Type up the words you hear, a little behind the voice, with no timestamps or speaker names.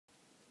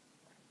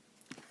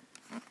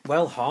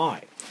Well,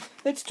 hi.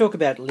 Let's talk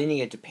about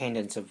linear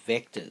dependence of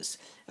vectors,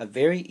 a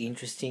very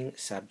interesting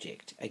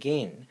subject.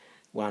 Again,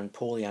 one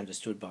poorly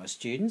understood by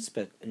students,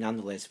 but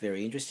nonetheless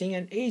very interesting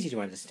and easy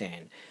to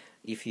understand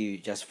if you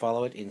just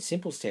follow it in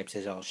simple steps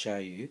as I'll show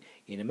you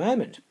in a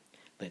moment.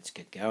 Let's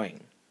get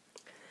going.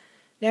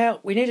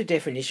 Now, we need a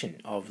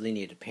definition of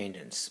linear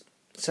dependence.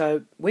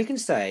 So we can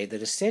say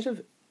that a set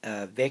of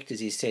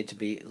vectors is said to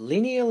be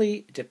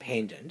linearly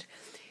dependent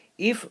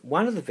if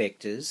one of the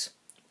vectors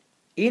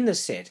in the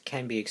set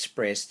can be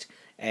expressed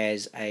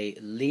as a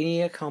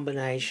linear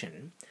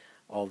combination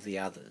of the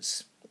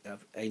others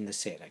in the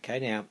set. Okay,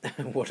 now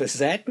what does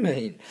that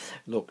mean?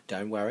 Look,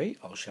 don't worry,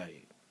 I'll show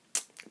you.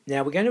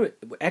 Now we're going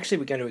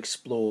to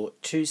explore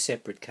two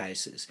separate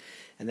cases,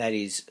 and that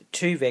is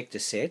two vector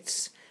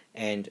sets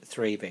and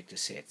three vector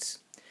sets.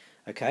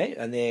 Okay,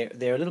 and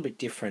they're a little bit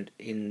different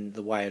in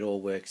the way it all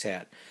works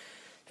out.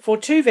 For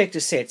two vector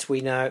sets,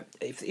 we know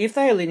if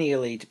they are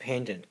linearly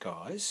dependent,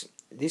 guys,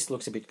 this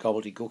looks a bit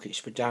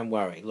gobbledygookish, but don't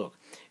worry. Look,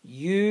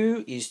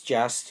 U is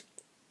just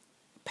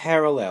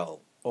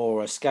parallel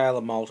or a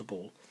scalar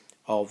multiple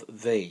of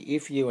V.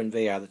 If U and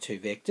V are the two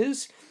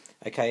vectors,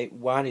 okay,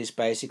 one is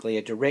basically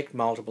a direct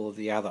multiple of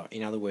the other.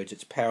 In other words,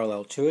 it's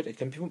parallel to it.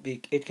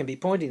 It can be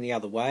pointing the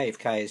other way if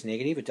K is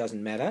negative. It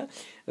doesn't matter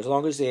as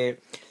long as they're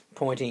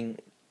pointing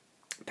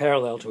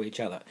parallel to each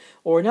other.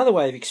 Or another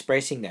way of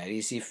expressing that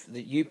is if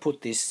you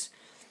put this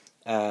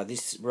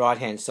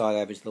right-hand side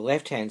over to the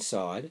left-hand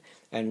side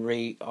and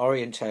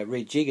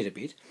rejig it a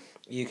bit,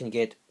 you can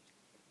get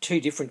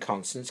two different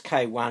constants.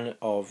 K1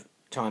 of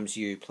times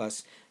U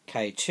plus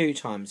K2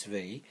 times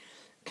V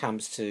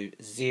comes to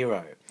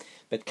 0.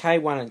 But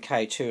K1 and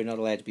K2 are not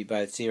allowed to be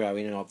both 0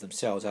 in and of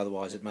themselves,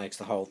 otherwise it makes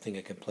the whole thing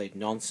a complete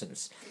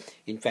nonsense.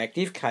 In fact,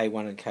 if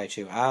K1 and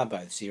K2 are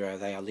both 0,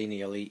 they are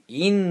linearly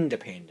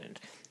independent,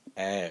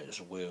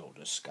 as we'll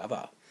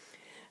discover.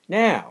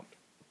 Now,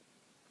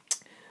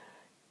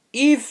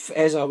 if,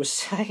 as I was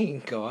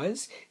saying,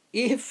 guys,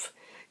 if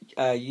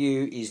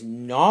U is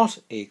not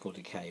equal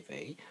to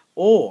KV,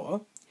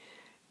 or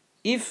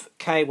if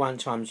K1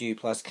 times U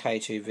plus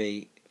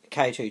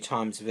K2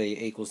 times V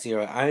equals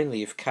 0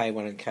 only if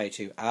K1 and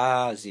K2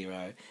 are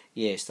 0,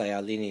 yes, they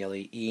are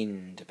linearly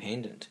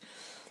independent.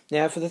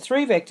 Now, for the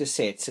three vector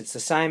sets, it's the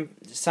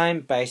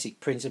same basic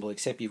principle,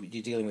 except you're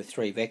dealing with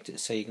three vectors.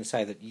 So you can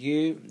say that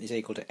U is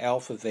equal to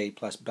alpha V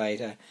plus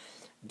beta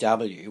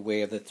W,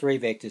 where the three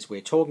vectors we're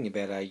talking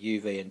about are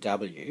U, V and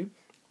W.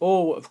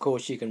 Or, of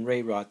course, you can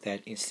rewrite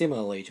that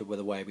similarly to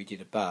the way we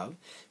did above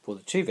for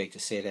the two vector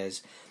set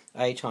as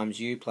A times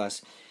U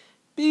plus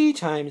B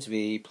times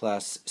V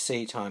plus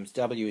C times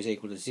W is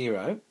equal to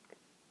 0.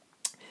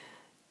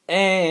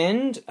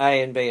 And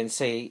A and B and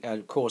C,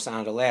 of course,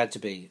 aren't allowed to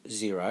be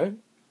 0.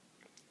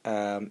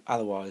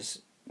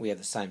 Otherwise, we have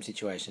the same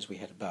situation as we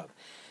had above.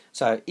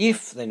 So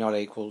if they're not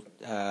equal,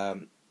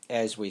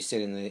 as we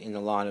said in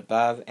the line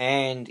above,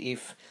 and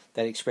if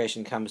that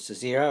expression comes to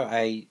 0,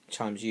 A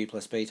times U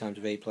plus B times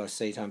V plus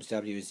C times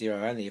W is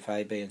 0 only if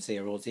A, B and C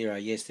are all 0,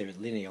 yes, they're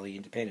linearly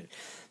independent.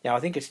 Now, I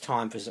think it's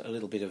time for a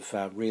little bit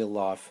of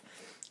real-life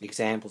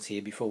examples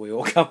here before we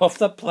all go off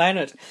the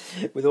planet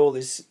with all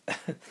this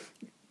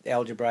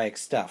algebraic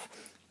stuff.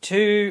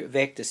 Two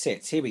vector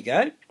sets. Here we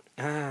go.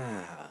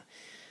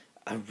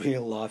 A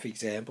real-life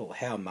example.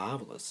 How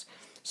marvellous.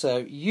 So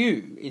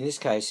U, in this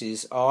case,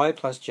 is I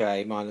plus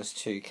J minus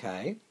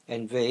 2K,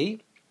 and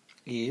V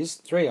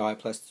is 3I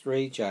plus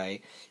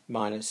 3J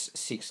minus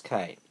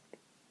 6K.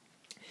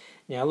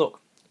 Now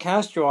look,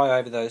 cast your eye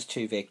over those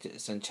two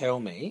vectors and tell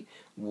me,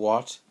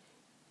 what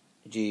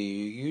do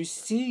you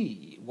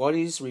see? What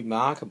is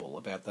remarkable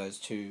about those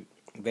two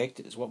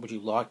vectors? What would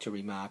you like to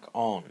remark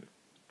on?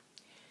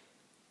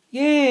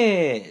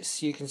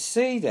 Yes, you can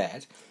see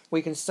that.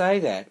 We can say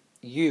that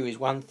U is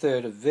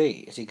 1/3 of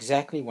V. It's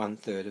exactly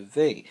 1/3 of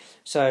V.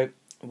 So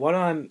what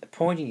I'm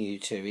pointing you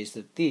to is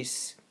that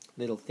this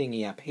little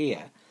thingy up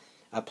here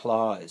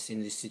applies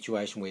in this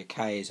situation where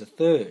K is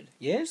 1/3.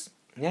 Yes?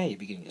 Now you're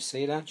beginning to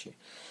see it, aren't you?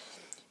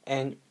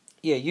 And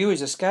yeah, U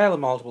is a scalar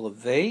multiple of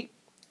V.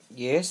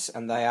 Yes,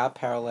 and they are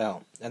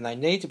parallel. And they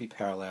need to be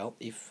parallel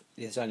if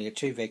there's only a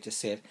two vector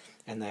set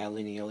and they are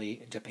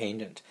linearly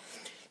dependent.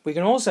 We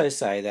can also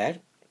say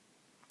that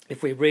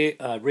if we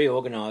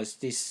reorganise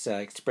this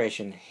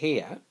expression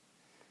here,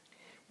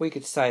 we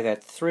could say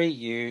that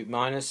 3U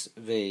minus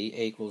V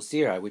equals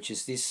 0, which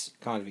is this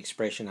kind of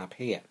expression up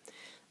here,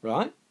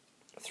 right?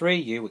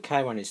 3U, where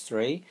K1 is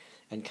 3,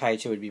 and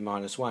K2 would be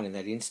minus 1 in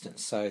that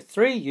instance. So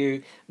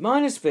 3U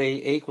minus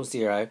V equals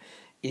 0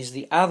 is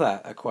the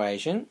other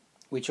equation,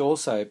 which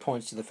also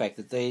points to the fact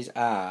that these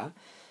are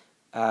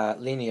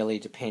linearly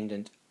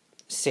dependent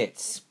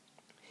sets.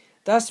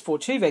 Thus, for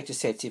two vector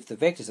sets, if the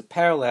vectors are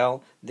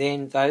parallel,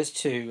 then those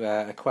two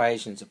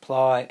equations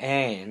apply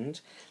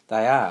and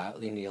they are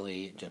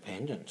linearly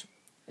dependent.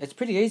 It's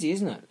pretty easy,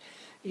 isn't it?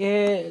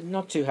 Yeah,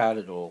 not too hard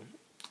at all.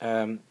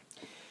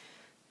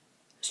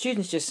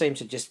 Students just seem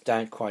to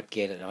don't quite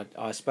get it.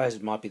 I suppose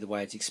it might be the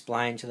way it's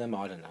explained to them,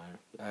 I don't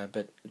know.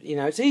 But, you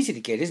know, it's easy to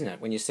get, isn't it,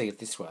 when you see it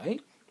this way?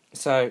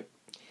 So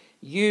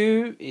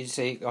U is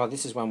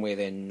this is one where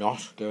they're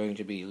not going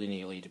to be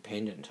linearly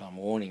dependent. I'm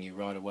warning you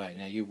right away.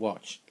 Now you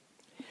watch.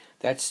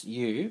 That's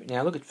U.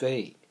 Now look at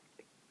V.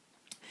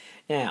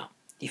 Now,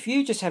 if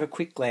you just have a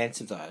quick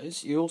glance of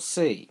those, you'll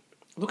see.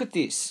 Look at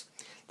this.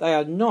 They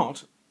are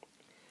not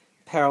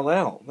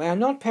parallel. They are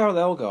not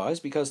parallel, guys,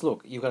 because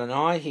look, you've got an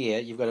I here,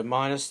 you've got a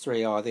minus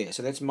 3I there.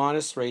 So that's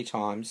minus 3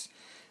 times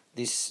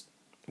this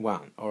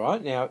one.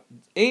 Alright, now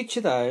each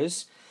of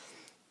those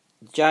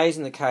J's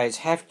and the K's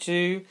have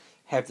to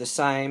have the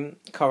same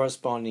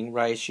corresponding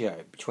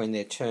ratio between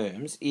their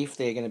terms if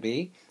they're going to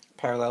be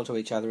parallel to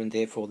each other and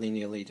therefore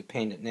linearly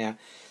dependent. Now,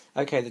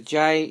 okay, the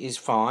J is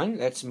fine.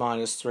 That's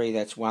minus 3,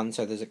 that's 1,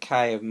 so there's a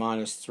K of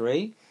minus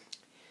 3.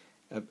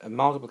 A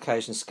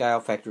multiplication scale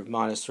factor of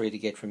minus 3 to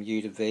get from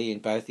U to V in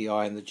both the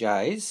I and the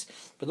J's.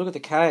 But look at the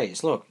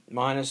K's. Look,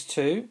 minus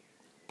 2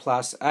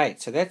 plus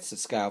 8. So that's a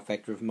scale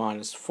factor of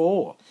minus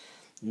 4,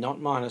 not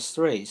minus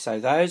 3. So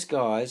those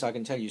guys, I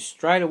can tell you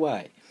straight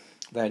away,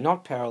 they're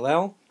not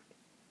parallel,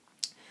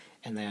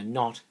 and they are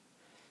not,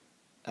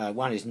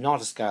 one is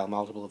not a scale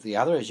multiple of the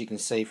other, as you can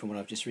see from what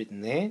I've just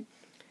written there,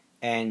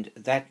 and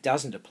that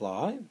doesn't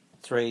apply.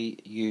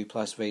 3U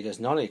plus V does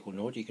not equal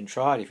 0. You can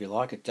try it if you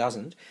like, it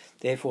doesn't.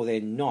 Therefore, they're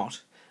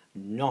not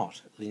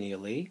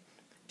linearly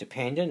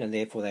dependent, and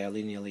therefore they are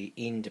linearly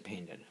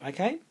independent.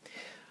 Okay?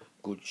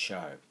 Good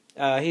show.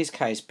 Here's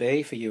case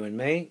B for you and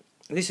me.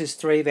 This is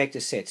 3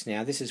 vector sets.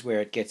 Now, this is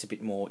where it gets a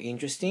bit more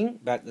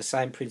interesting, but the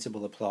same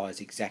principle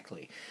applies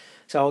exactly.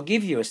 So I'll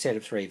give you a set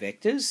of 3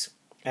 vectors,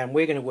 and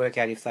we're going to work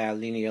out if they are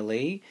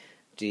linearly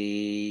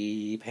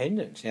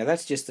dependent. Now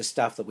that's just the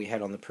stuff that we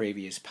had on the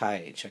previous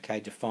page, okay,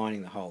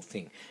 defining the whole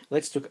thing.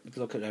 Let's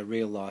look at a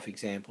real life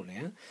example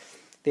now.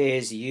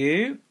 There's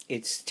U,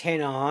 it's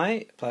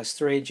 10I plus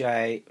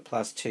 3J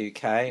plus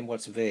 2K, and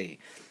what's V?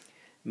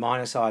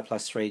 Minus I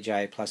plus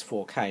 3J plus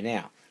 4K.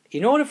 Now,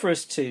 in order for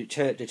us to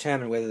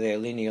determine whether they're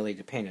linearly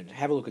dependent,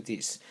 have a look at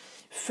this.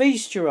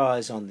 Feast your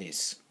eyes on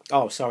this.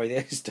 Oh, sorry,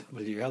 there's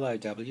W. Hello,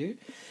 W.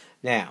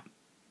 Now,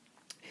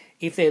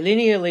 if they're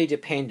linearly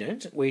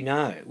dependent, we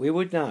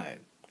would know.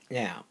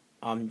 Now,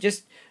 I'm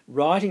just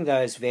writing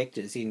those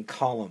vectors in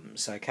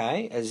columns,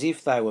 okay, as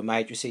if they were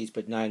matrices,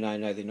 but no,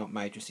 they're not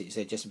matrices.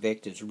 They're just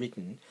vectors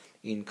written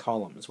in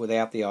columns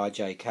without the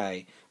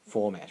IJK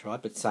format, right,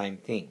 but same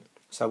thing.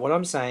 So what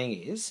I'm saying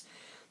is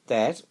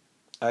that,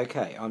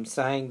 okay, I'm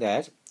saying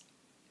that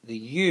the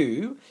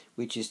U,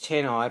 which is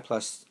 10I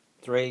plus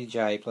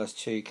 3J plus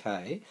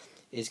 2K,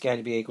 is going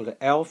to be equal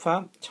to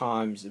alpha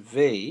times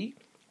V,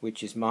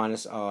 which is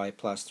minus I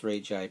plus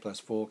 3J plus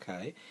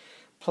 4K,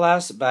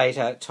 plus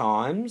beta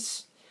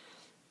times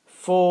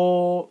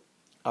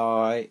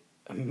 4I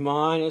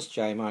minus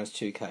J minus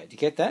 2K. Do you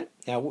get that?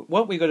 Now,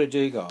 what we've got to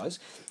do, guys,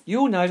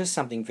 you'll notice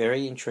something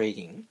very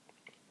intriguing,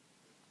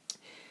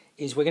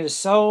 is we're going to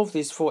solve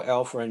this for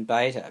alpha and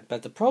beta,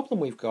 but the problem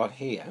we've got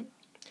here,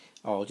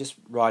 I'll just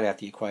write out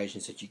the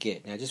equations that you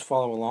get. Now, just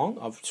follow along.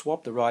 I've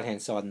swapped the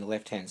right-hand side and the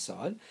left-hand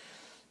side,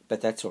 but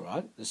that's all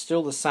right. There's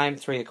still the same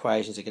 3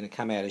 equations are going to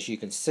come out, as you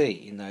can see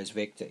in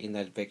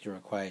that vector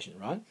equation,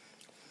 right?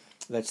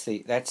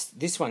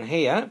 This one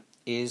here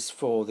is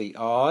for the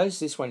I's,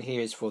 this one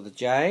here is for the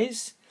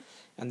J's,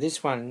 and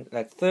this one,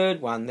 that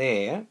third one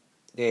there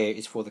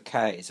is for the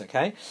K's,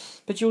 okay?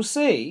 But you'll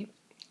see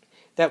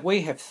that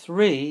we have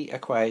 3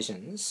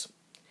 equations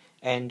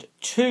and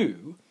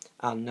 2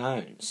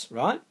 unknowns,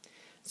 right?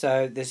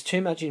 So there's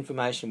too much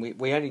information.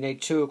 We only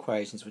need 2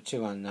 equations with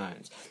 2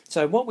 unknowns.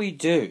 So what we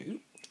do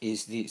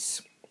is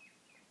this.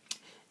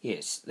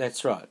 Yes,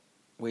 that's right.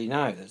 We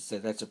know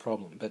that's a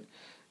problem, but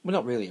well,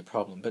 not really a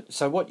problem. But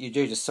so what you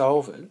do to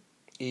solve it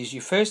is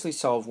you firstly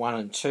solve 1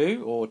 and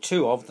 2, or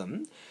 2 of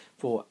them,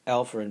 for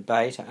alpha and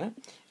beta,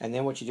 and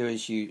then what you do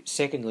is you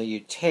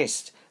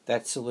test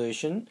that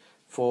solution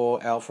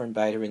for alpha and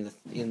beta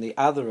in the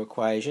other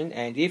equation,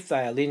 and if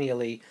they are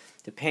linearly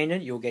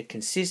dependent, you'll get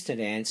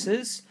consistent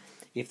answers.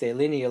 If they're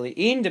linearly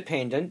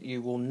independent,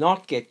 you will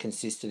not get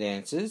consistent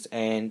answers,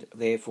 and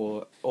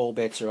therefore all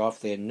bets are off.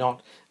 They're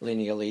not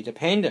linearly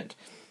dependent,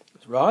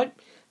 right?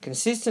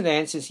 Consistent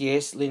answers,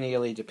 yes,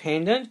 linearly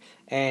dependent,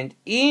 and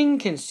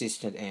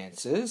inconsistent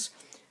answers,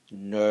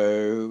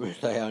 no,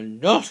 they are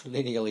not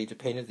linearly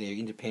dependent. They're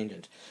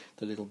independent,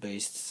 the little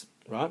beasts,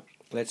 right?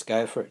 Let's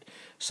go for it.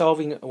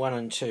 Solving 1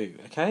 and 2,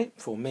 okay,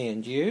 for me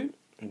and you,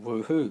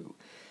 woohoo.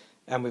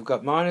 And we've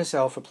got minus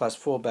alpha plus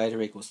 4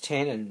 beta equals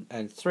 10,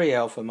 and 3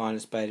 alpha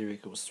minus beta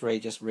equals 3,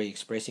 just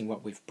re-expressing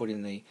what we've put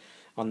in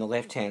on the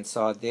left-hand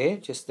side there,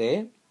 just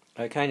there.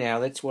 Okay,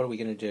 now what are we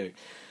going to do?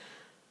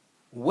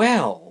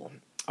 Well,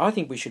 I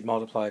think we should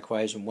multiply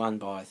equation 1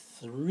 by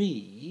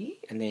 3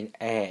 and then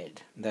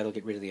add. That'll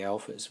get rid of the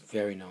alphas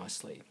very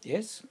nicely,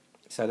 yes?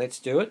 So let's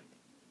do it.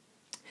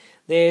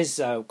 There's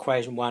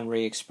equation 1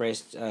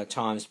 re-expressed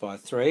times by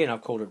 3, and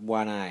I've called it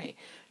 1a.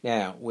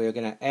 Now, we're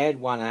going to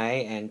add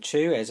 1a and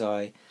 2 as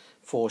I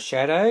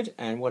foreshadowed,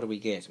 and what do we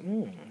get?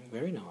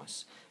 Very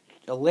nice.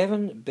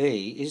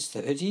 11b is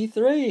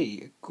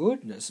 33.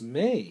 Goodness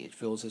me, it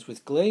fills us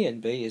with glee,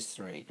 and b is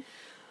 3.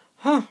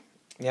 Huh.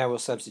 Now we'll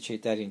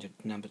substitute that into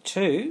number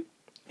 2,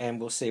 and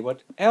we'll see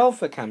what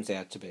alpha comes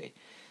out to be.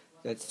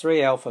 That's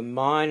 3 alpha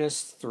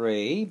minus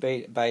 3,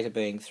 beta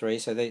being 3,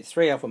 so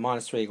 3 alpha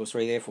minus 3 equals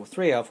 3, therefore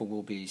 3 alpha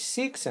will be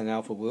 6 and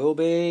alpha will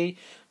be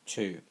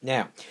 2.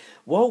 Now,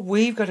 what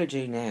we've got to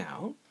do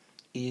now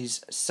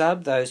is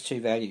sub those two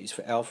values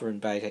for alpha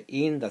and beta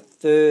in the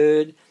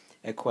third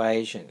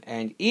equation,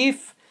 and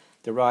if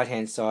the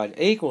right-hand side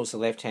equals the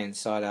left-hand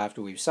side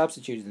after we've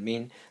substituted them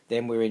in,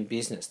 then we're in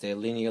business. They're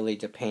linearly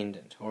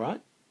dependent, all right?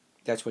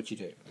 That's what you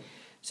do.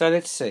 So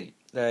let's see.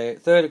 The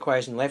third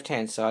equation,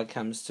 left-hand side,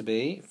 comes to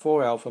be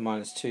 4 alpha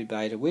minus 2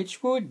 beta,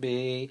 which would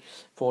be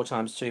 4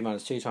 times 2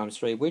 minus 2 times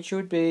 3, which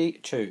would be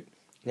 2.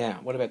 Now,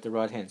 what about the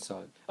right-hand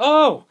side?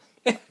 Oh,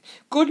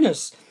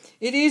 goodness!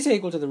 It is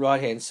equal to the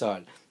right-hand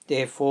side.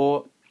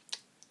 Therefore,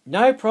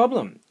 no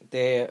problem.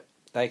 They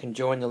can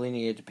join the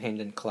linear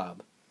dependent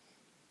club.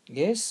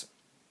 Yes?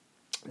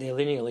 They're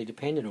linearly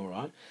dependent, all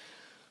right.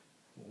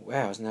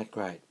 Wow, isn't that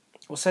great?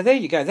 Well, so there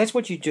you go. That's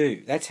what you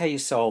do. That's how you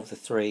solve the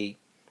three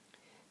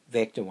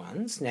vector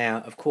ones. Now,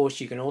 of course,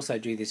 you can also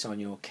do this on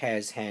your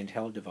CAS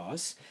handheld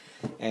device,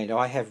 and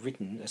I have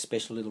written a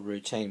special little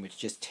routine which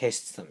just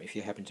tests them if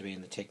you happen to be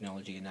in the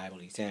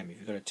technology-enabled exam. If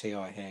you've got a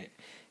TI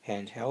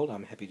handheld,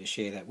 I'm happy to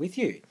share that with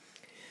you.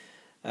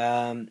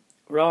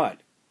 Right,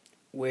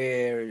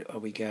 where are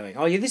we going?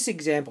 Oh, yeah, this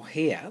example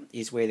here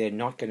is where they're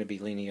not going to be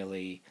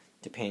linearly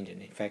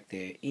dependent. In fact,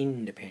 they're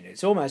independent.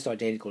 It's almost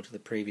identical to the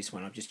previous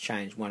one. I've just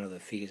changed one of the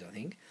figures, I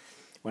think,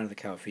 one of the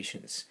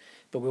coefficients.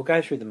 But we'll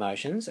go through the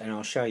motions, and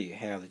I'll show you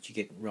how that you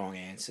get wrong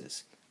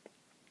answers.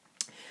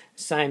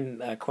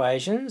 Same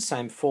equations,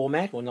 same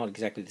format. Well, not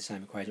exactly the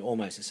same equation,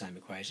 almost the same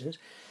equations.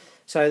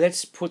 So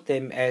let's put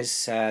them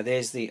as,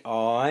 there's the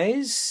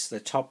I's, the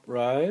top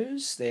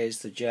rows, there's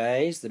the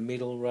J's, the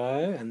middle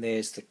row, and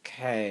there's the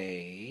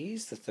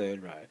K's, the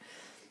third row.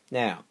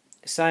 Now,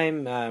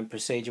 same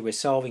procedure, we're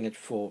solving it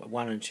for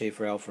 1 and 2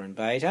 for alpha and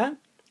beta,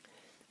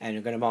 and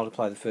we're going to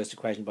multiply the first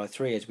equation by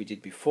 3 as we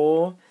did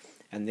before,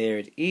 and there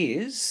it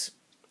is.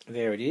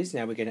 There it is.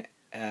 Now we're going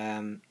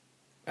to,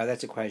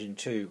 that's equation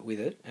 2 with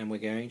it, and we're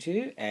going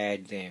to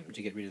add them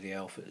to get rid of the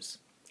alphas.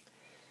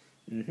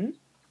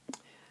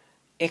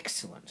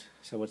 Excellent.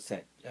 So what's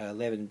that?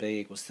 11b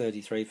equals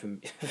 33 for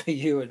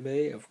you and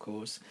me, of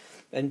course.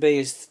 And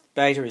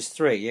beta is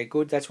 3. Yeah,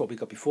 good. That's what we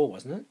got before,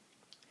 wasn't it?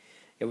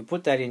 Yeah, we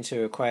put that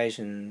into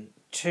equation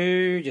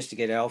 2 just to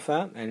get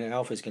alpha, and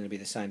alpha is going to be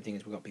the same thing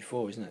as we got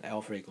before, isn't it?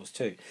 Alpha equals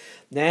 2.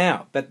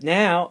 But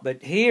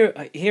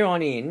here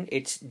on in,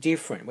 it's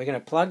different. We're going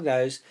to plug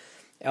those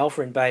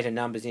alpha and beta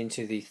numbers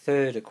into the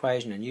third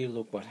equation, and you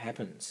look what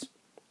happens.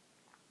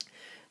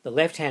 The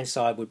left-hand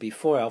side would be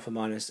 4 alpha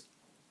minus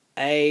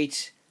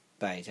 8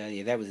 beta.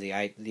 Yeah, that was the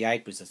 8. The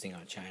 8 was the thing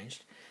I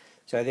changed.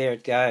 So there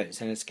it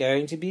goes, and it's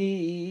going to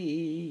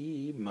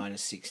be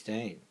minus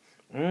 16.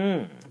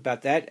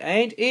 But that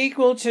ain't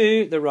equal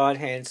to the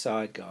right-hand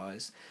side,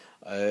 guys.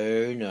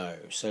 Oh no.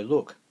 So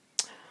look,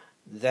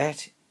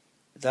 those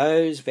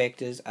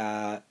vectors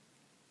are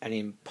an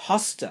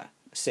imposter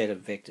set of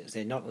vectors.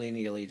 They're not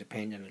linearly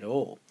dependent at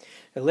all.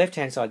 The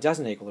left-hand side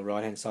doesn't equal the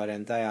right-hand side,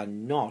 and they are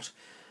not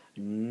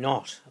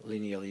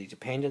linearly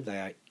dependent. They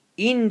are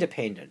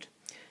independent.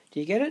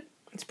 Do you get it?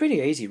 It's pretty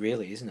easy,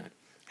 really, isn't it?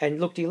 And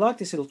look, do you like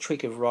this little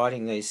trick of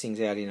writing these things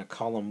out in a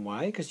column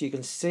way? Because you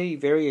can see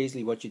very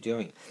easily what you're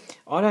doing.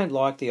 I don't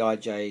like the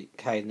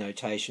IJK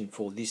notation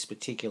for this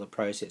particular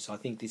process. I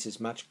think this is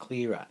much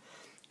clearer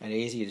and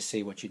easier to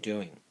see what you're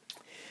doing.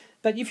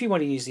 But if you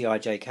want to use the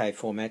IJK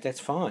format, that's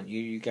fine.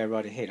 You go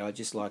right ahead. I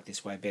just like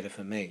this way better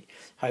for me.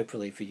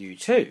 Hopefully for you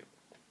too,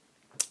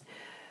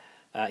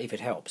 if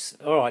it helps.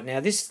 All right, now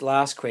this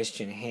last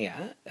question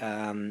here,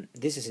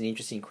 this is an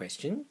interesting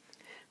question.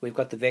 We've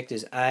got the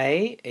vectors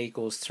A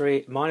equals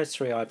minus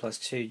 3i plus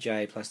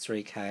 2j plus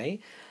 3k,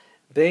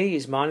 B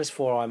is minus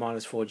 4i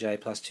minus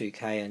 4j plus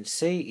 2k, and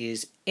C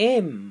is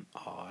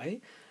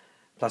mi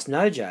plus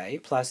no j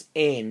plus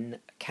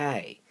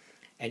nk.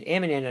 And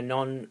m and n are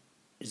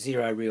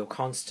non-zero real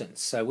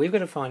constants. So we've got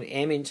to find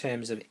m in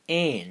terms of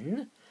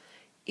n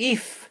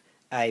if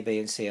A, B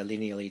and C are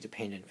linearly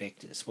dependent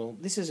vectors. Well,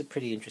 this is a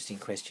pretty interesting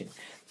question.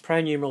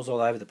 Pronumerals all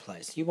over the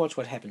place. You watch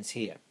what happens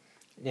here.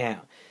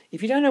 Now,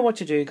 if you don't know what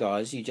to do,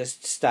 guys, you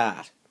just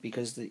start,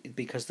 because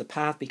the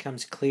path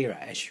becomes clearer.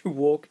 As you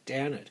walk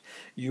down it,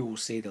 you will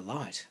see the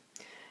light,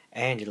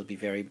 and it'll be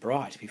very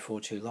bright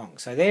before too long.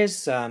 So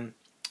there's,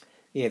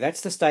 yeah,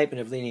 that's the statement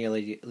of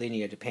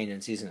linear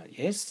dependence, isn't it?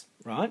 Yes,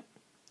 right?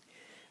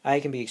 A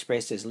can be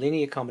expressed as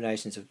linear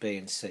combinations of B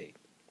and C.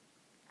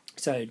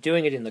 So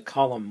doing it in the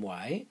column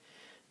way,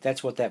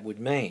 that's what that would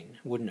mean,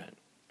 wouldn't it?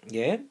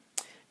 Yeah?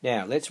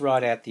 Now, let's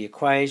write out the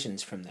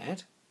equations from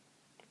that.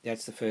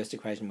 That's the first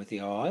equation with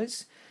the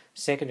I's.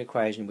 Second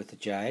equation with the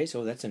J's.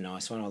 Oh, that's a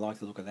nice one. I like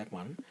the look of that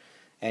one.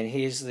 And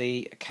here's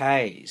the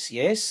K's.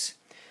 Yes?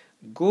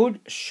 Good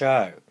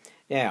show.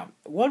 Now,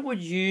 what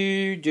would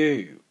you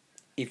do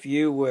if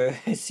you were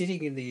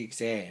sitting in the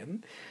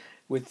exam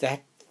with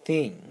that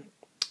thing?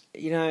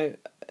 You know,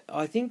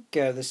 I think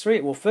there's three.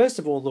 Well, first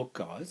of all, look,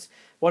 guys,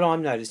 what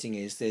I'm noticing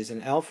is there's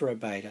an alpha, a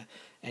beta,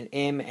 an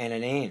M, and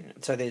an N.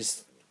 So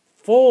there's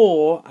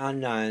 4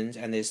 unknowns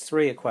and there's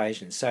 3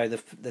 equations. So the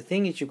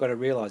thing that you've got to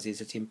realise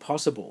is it's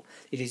impossible.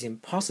 It is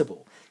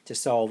impossible to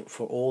solve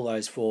for all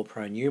those 4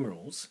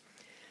 pronumerals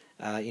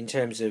in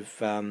terms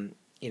of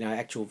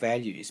actual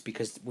values,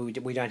 because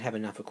we don't have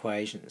enough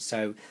equations.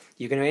 So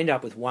you're going to end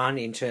up with one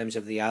in terms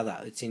of the other.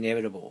 It's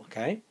inevitable,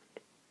 okay?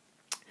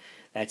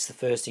 That's the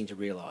first thing to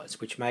realise,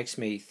 which makes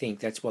me think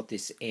that's what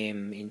this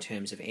M in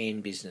terms of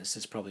N business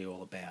is probably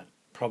all about.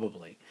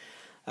 Probably.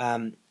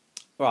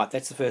 Right,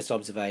 that's the first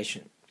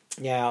observation.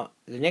 Now,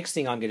 the next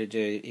thing I'm going to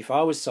do, if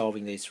I was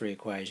solving these 3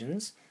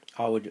 equations,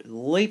 I would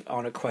leap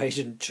on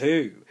equation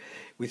 2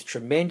 with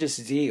tremendous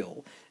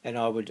zeal, and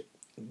I would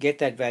get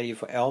that value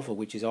for alpha,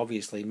 which is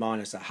obviously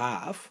minus a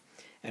half,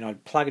 and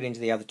I'd plug it into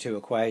the other 2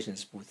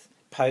 equations with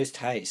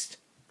post-haste.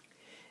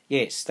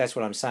 Yes, that's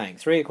what I'm saying.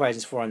 3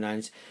 equations, 4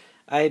 unknowns.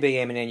 A, B,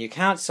 M, and N. You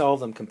can't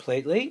solve them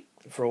completely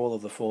for all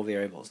of the 4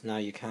 variables. No,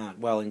 you can't.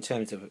 Well, in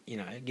terms of,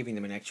 giving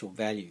them an actual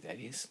value, that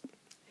is.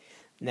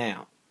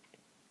 Now,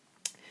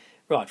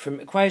 right, from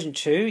equation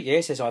 2,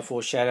 yes, as I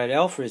foreshadowed,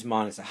 alpha is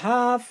minus a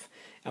half,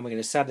 and we're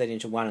going to sub that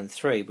into 1 and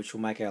 3, which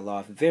will make our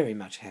life very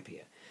much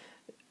happier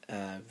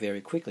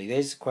very quickly.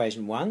 There's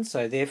equation 1,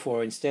 so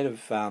therefore instead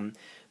of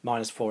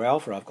minus 4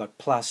 alpha, I've got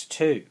plus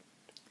 2.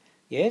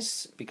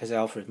 Yes, because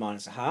alpha is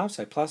minus a half,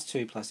 so plus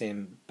 2 plus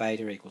m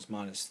beta equals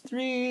minus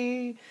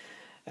 3.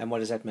 And what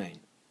does that mean?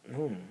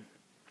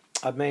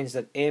 It means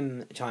that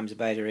m times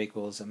beta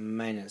equals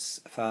minus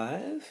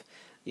 5.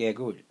 Yeah,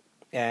 good.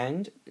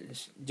 And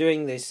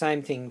doing the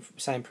same thing,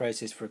 same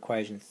process for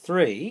equation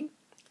 3,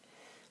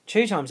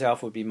 2 times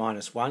alpha would be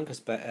minus 1,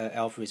 because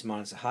alpha is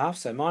minus a half,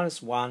 so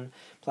minus 1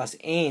 plus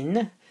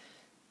n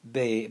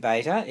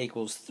beta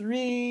equals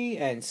 3,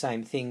 and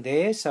same thing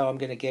there. So I'm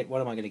going to get, what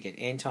am I going to get?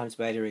 N times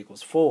beta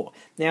equals 4.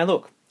 Now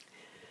look,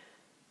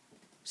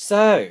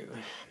 so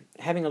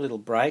having a little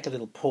break, a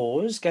little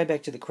pause, go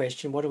back to the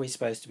question, what are we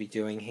supposed to be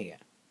doing here?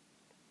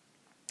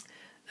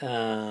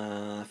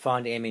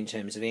 Find m in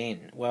terms of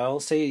n. Well,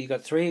 see, you've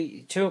got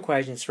 2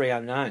 equations, 3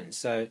 unknowns.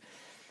 So,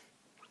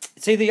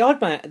 see, the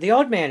odd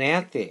man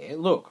out there,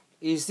 look,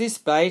 is this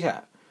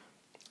beta.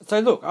 So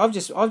look, I've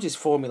just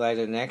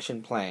formulated an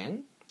action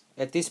plan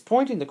at this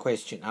point in the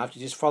question, after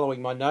just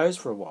following my nose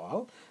for a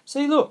while.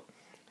 See, look,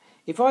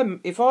 if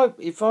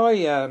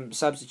I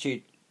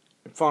substitute,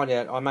 find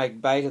out, I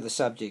make beta the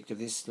subject of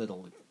this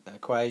little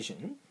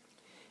equation,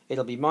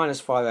 it'll be minus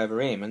 5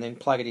 over m, and then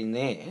plug it in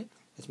there.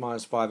 It's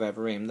minus 5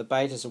 over m. The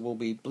betas will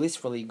be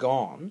blissfully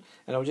gone,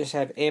 and I'll just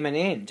have m and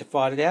n to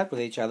fight it out with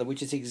each other,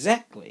 which is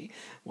exactly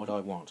what I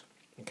want.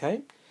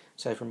 Okay?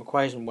 So from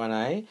equation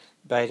 1a,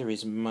 beta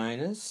is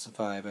minus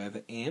 5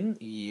 over m.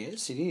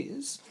 Yes, it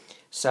is.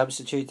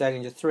 Substitute that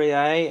into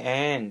 3a,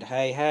 and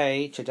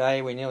hey,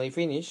 today we're nearly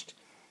finished.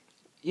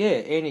 Yeah,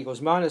 n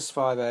equals minus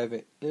 5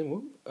 over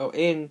m, or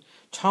n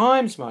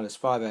times minus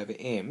 5 over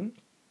m,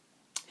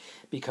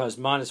 because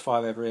minus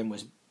 5 over m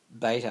was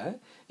beta,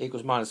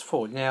 equals minus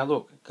 4. Now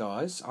look,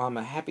 guys, I'm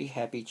a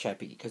happy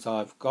chappy, because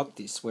I've got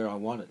this where I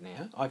want it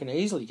now. I can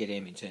easily get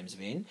m in terms of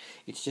n.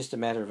 It's just a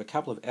matter of a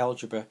couple of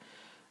algebra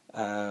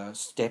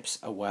steps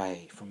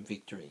away from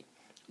victory.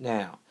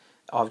 Now,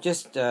 I've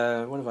just,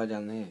 what have I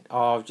done there?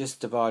 Oh, I've just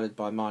divided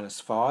by minus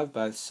 5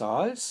 both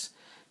sides.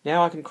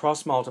 Now I can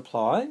cross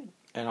multiply,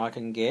 and I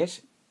can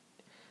get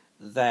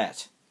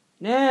that.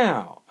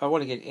 Now, I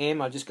want to get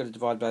m, I've just got to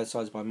divide both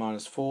sides by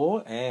minus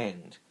 4,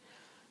 and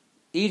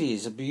it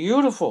is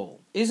beautiful,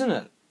 isn't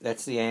it?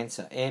 That's the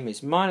answer. M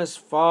is minus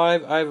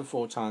 5 over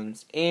 4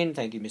 times n.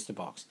 Thank you, Mr.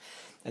 Box.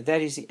 And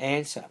that is the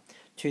answer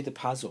to the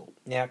puzzle.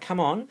 Now, come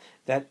on,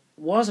 that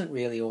wasn't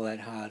really all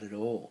that hard at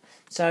all.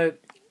 So,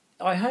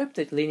 I hope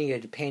that linear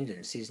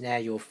dependence is now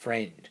your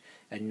friend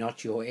and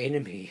not your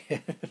enemy.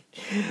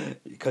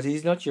 Because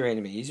he's not your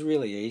enemy. He's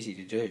really easy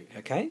to do,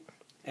 okay?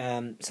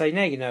 So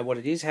now you know what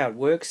it is, how it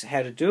works,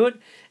 how to do it,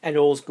 and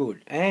all's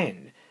good.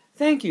 And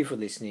thank you for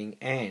listening,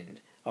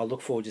 and I'll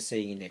look forward to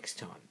seeing you next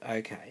time.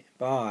 Okay,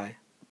 bye.